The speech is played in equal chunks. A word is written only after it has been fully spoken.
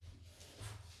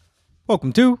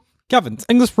Welcome to Kevin's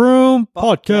English Room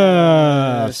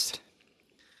Podcast.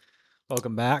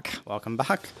 Welcome back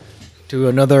to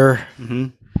another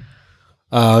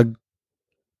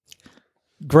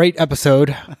great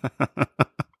episode.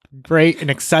 Great and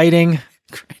exciting.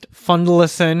 Fun to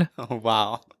listen. Oh,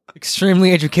 wow.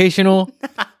 Extremely educational.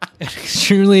 And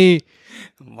extremely...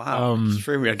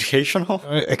 extremely educational?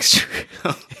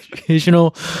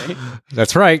 Educational. Okay.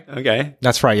 That's right. Okay.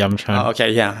 That's right, Yamachan. Oh,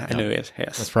 okay, yeah, I knew it.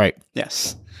 Yes. That's right.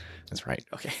 Yes. That's right.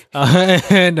 Okay.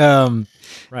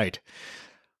 Right.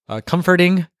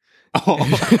 Comforting. Oh,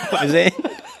 is it?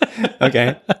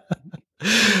 Okay.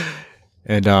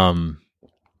 And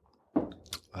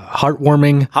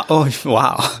heartwarming Oh,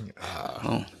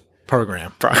 wow.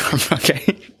 program.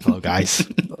 Okay. Hello, guys.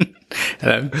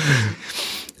 Hello.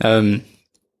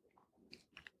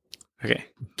 Okay.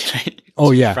 Can I? Oh,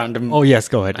 yeah. Random. Oh, yes.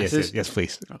 Go ahead. Yes. Yes,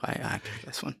 please. Okay, I pick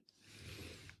this one.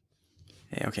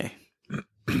 Okay.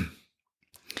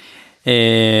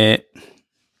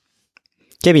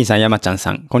 ケビンさん、山ちゃん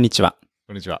さん、こんにちは。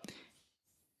こんにちは。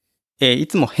い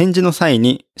つも返事の際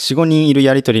に4、5人いる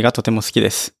やりとりがとても好きで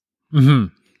す。Mm-hmm.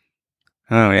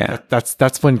 Oh, yeah.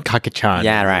 That's when Kake-chan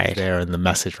Yeah, right. is there in the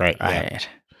message, right? Right.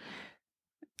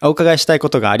 お伺いしたいこ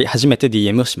とがあり、初めて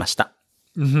DM をしました。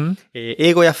Mm-hmm.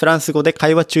 英語やフランス語で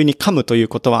会話中に噛むという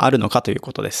ことはあるのかという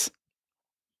ことです。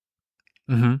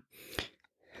Mm-hmm.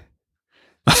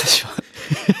 私は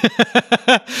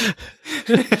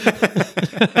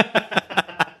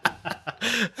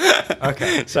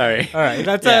Okay. Sorry. All right.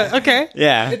 That's Yeah. okay.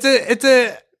 Yeah.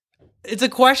 It's a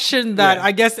question that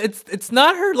I guess it's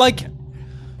not her like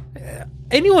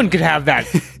anyone could have that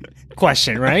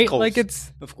question, right? Of course. Like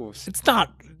it's Of course.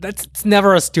 it's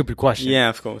never a stupid question. Yeah,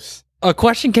 of course. A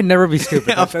question can never be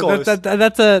stupid. Of course. That's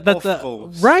Of a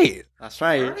course. right. That's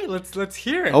right. All right, let's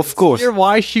hear it. Of Let's course. hear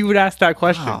why she would ask that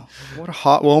question. Wow. What a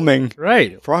heartwarming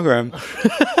Right. program.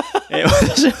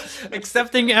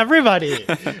 Accepting everybody.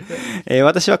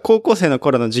 私は高校生の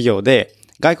頃の授業で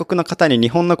外国の方に日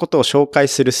本のことを紹介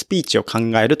するスピーチを考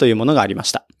えるというものがありま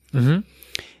した。Mm-hmm.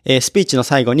 スピーチの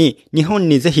最後に日本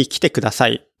にぜひ来てくださ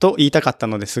いと言いたかった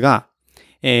のですが、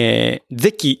ぜ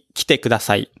ひ来てくだ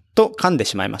さいと噛んで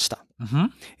しまいました。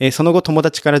Mm-hmm. その後友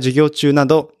達から授業中な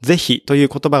どぜひという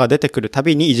言葉が出てくるた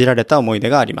びにいじられた思い出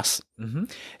があります。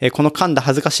Mm-hmm. この噛んだ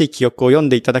恥ずかしい記憶を読ん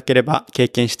でいただければ経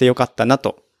験してよかったな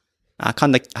と、噛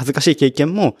んだ恥ずかしい経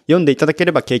験も読んでいただけ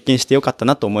れば経験してよかった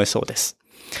なと思えそうです。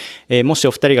もし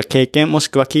お二人が経験もし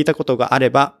くは聞いたことがあ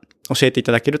れば教えてい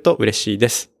ただけると嬉しいで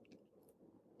す。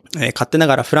勝手な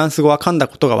がらフランス語は噛んだ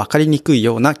ことが分かりにくい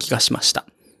ような気がしました。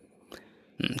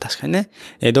確かにね。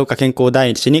どうか健康第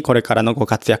一にこれからのご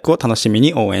活躍を楽しみ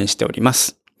に応援しておりま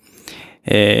す。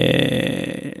は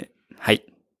い。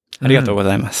ありがとうご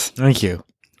ざいます。Thank you.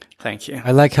 Thank you.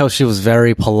 I like how she was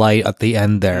very polite at the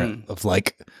end there of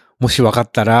like もし分か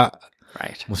ったら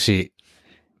Right. もし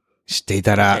知ってい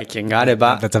たら経験があれ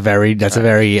ば That's a very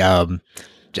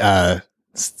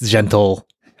gentle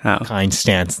kind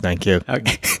stance. Thank you.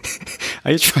 Okay.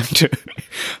 Are you trying to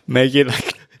make it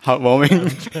like heartwarming?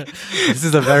 This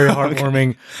is a very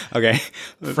heartwarming, Okay.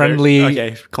 friendly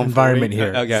Okay. environment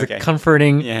here. Okay, It's okay. a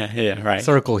comforting Yeah, right.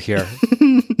 circle here.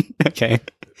 Okay.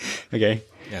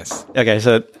 Yes. Okay,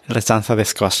 so let's answer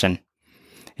this question.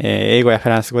 英語やフ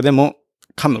ランス語でも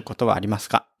噛むことはあります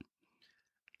か？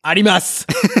あります。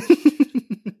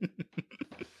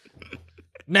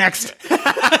Next.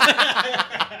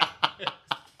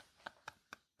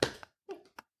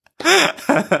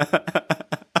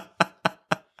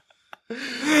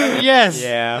 Yes.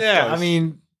 Yeah. I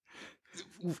mean,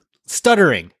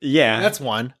 stuttering. Yeah. That's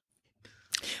one.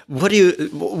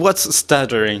 What's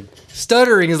stuttering?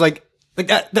 Stuttering is like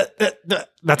that.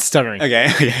 That's stuttering. Okay.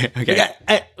 Like,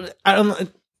 I don't know.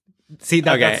 See,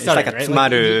 Okay, that's it's stuttering, like a right?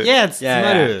 tsumaru. Yeah, it's Yeah,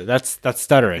 tsumaru. That's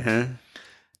stuttering. Uh-huh.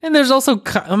 And there's also,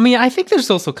 I think there's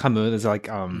also kamu. There's like,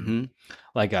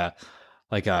 like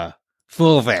a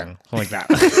full thing, like that.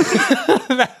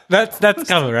 that's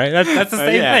kamu, right? That's the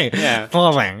same thing. Yeah.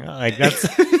 Full thing, like that's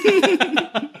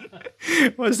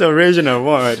What's the original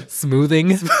word?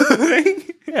 smoothing.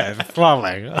 Yeah, full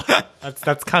thing.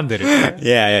 That's kanderu.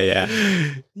 Yeah.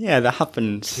 Yeah, that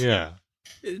happens. Yeah.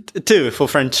 Too, for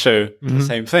French too. The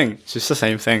same thing. It's just the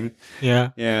same thing.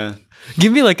 Yeah. Yeah.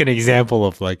 Give me like an example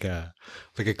of like a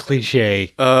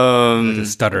cliche like a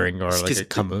stuttering or like a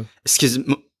kamu. Excuse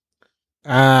me.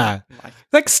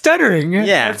 Like stuttering.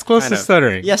 Yeah, That's close kind to of.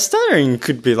 stuttering. Yeah, stuttering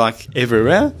could be like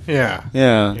everywhere. Yeah.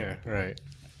 Yeah. Yeah, right.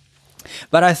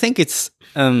 But I think it's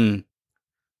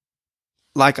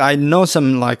like I know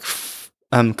some like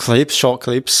short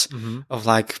clips of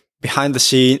like behind the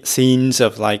scenes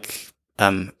of like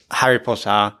Harry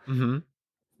Potter, Mm-hmm.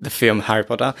 the film Harry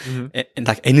Potter, and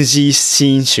like NG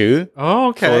scene shoe Oh,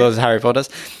 okay. for those Harry Potters.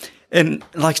 And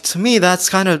like to me, that's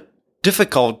kind of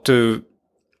difficult to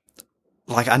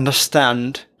like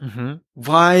understand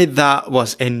why that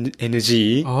was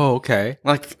NG. Oh, okay.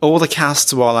 Like all the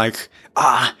casts were like,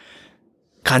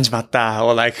 kanjimatta,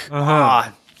 or like,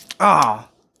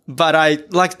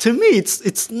 But to me,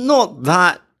 it's not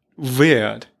that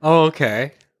weird. Oh,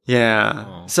 okay. Yeah.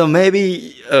 Oh. So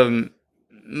maybe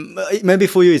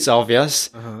for you it's obvious,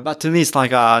 but to me it's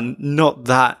like not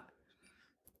that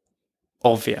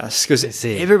obvious because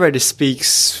see. everybody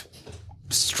speaks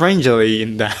strangely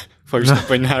in that. For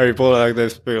example, in Harry Potter, like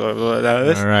there's people like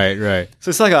that. Right. So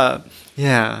it's like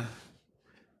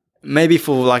maybe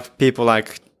for like people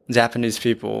like Japanese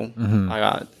people,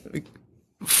 like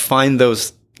find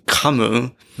those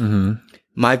kamu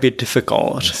might be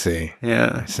difficult. I see.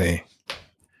 Yeah. I see.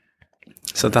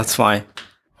 So that's why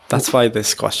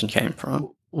this question came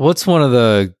from. What's one of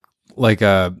the like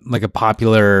a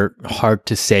popular hard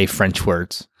to say French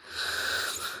words?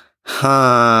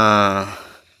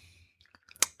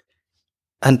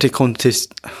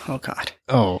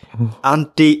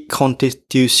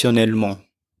 Anticonstitutionnellement.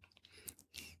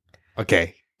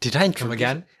 Okay. Did I Come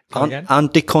again?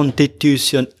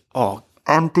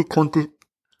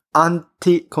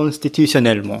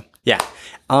 Anticonstitutionnellement. Yeah.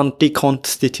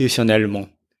 Anticonstitutionnellement.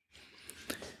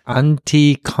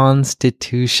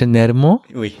 Anticonstitutionnellement?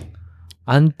 Oui.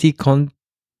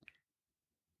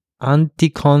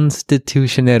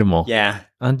 Anticonstitutionnellement. Yeah.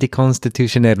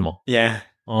 Anticonstitutionnellement. Yeah.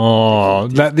 Oh,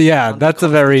 that's a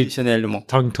very Anticonstitutionnellement.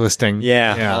 tongue twisting.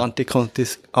 Yeah.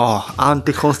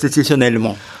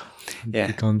 Anticonstitutionnellement. Yeah.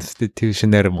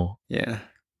 Anticonstitutionnellement. Yeah.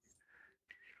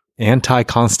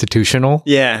 Anti-constitutional?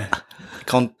 Yeah.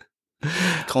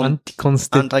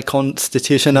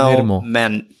 Anticonstitutional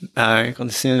man.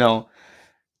 Constitutional.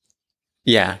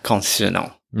 Yeah,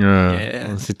 constitutional. Yeah.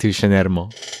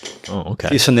 Constitutionnellement. Oh, okay.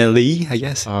 Constitutionally, I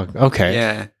guess. Okay.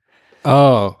 Yeah.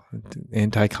 Oh,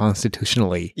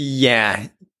 anti-constitutionally. Yeah.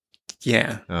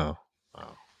 Yeah. Oh,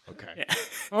 okay. Yeah.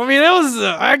 I mean, that was,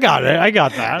 I got it. I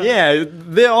got that. Yeah,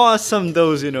 there are some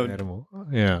those,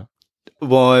 Yeah.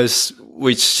 words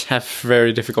which have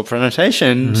very difficult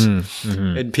pronunciations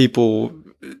and people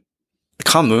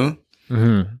kamu.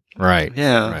 Right.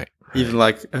 Yeah. Right. Even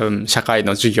like 社会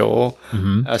の授業,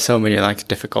 so many like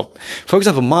difficult. For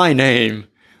example, my name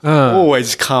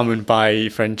always common by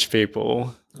French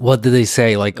people. What did they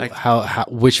say? Like how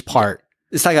which part?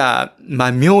 It's like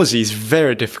my myoji is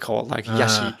very difficult. Like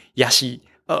yashi,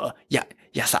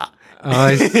 yasa. Oh,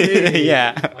 I see.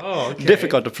 Yeah. Oh, okay.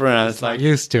 Difficult to pronounce. Like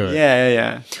Used to it.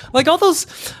 Yeah. Like all those,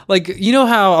 like you know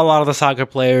how a lot of the soccer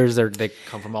players they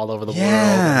come from all over the world and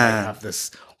they have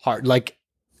this hard like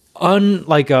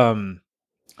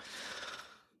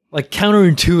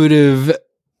counterintuitive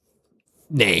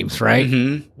names, right?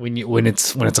 When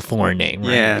it's a foreign name,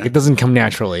 right? Yeah. Like it doesn't come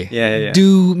naturally. Yeah.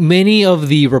 Do many of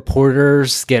the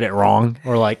reporters get it wrong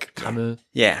or like kamu?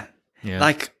 Yeah. Yeah.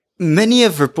 Like many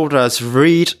of reporters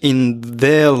read in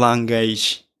their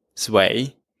language's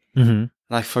way.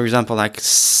 Like for example,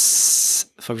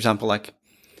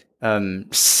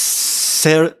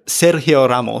 Sergio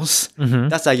Ramos.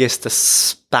 That's I guess the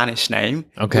Spanish name,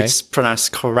 which is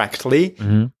pronounced correctly.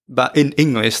 But in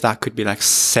English, that could be like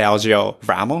Sergio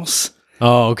Ramos.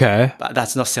 Oh, okay. But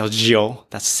that's not Sergio.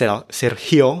 That's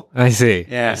Sergio. I see.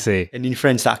 Yeah. I see. And in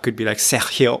French, that could be like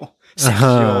Sergio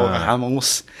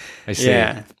Ramos. I see.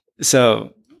 Yeah.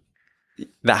 So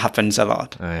that happens a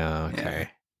lot. Okay.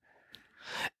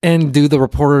 And do the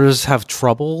reporters have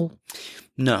trouble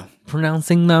No.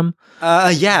 pronouncing them?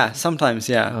 Yeah, sometimes,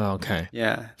 yeah. Oh, okay.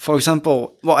 Yeah. For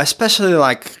example, especially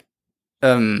like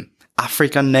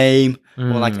African name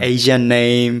or like Asian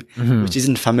name, which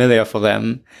isn't familiar for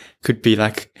them, could be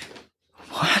like,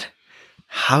 what?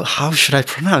 How should I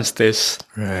pronounce this?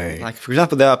 Right. Like, for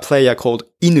example, there are a player called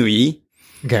Inui.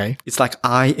 Okay. It's like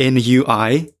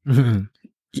I-N-U-I.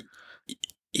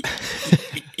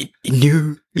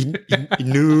 Inu,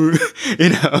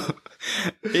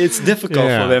 it's difficult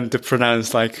for them to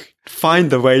pronounce, like, find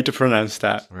the way to pronounce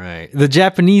that. Right. The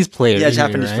Japanese player. Yeah,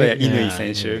 Japanese right? player, Inui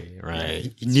Senshu.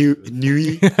 Right.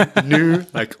 Inui,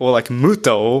 like, or like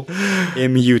Muto,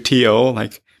 M-U-T-O,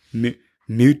 like,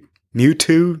 Mewtwo.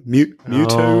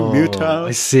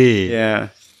 I see. Yeah.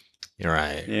 You're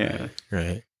right. Yeah.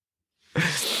 Right.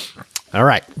 All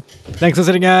right. Thanks for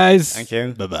listening, guys. Thank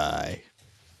you. Bye-bye.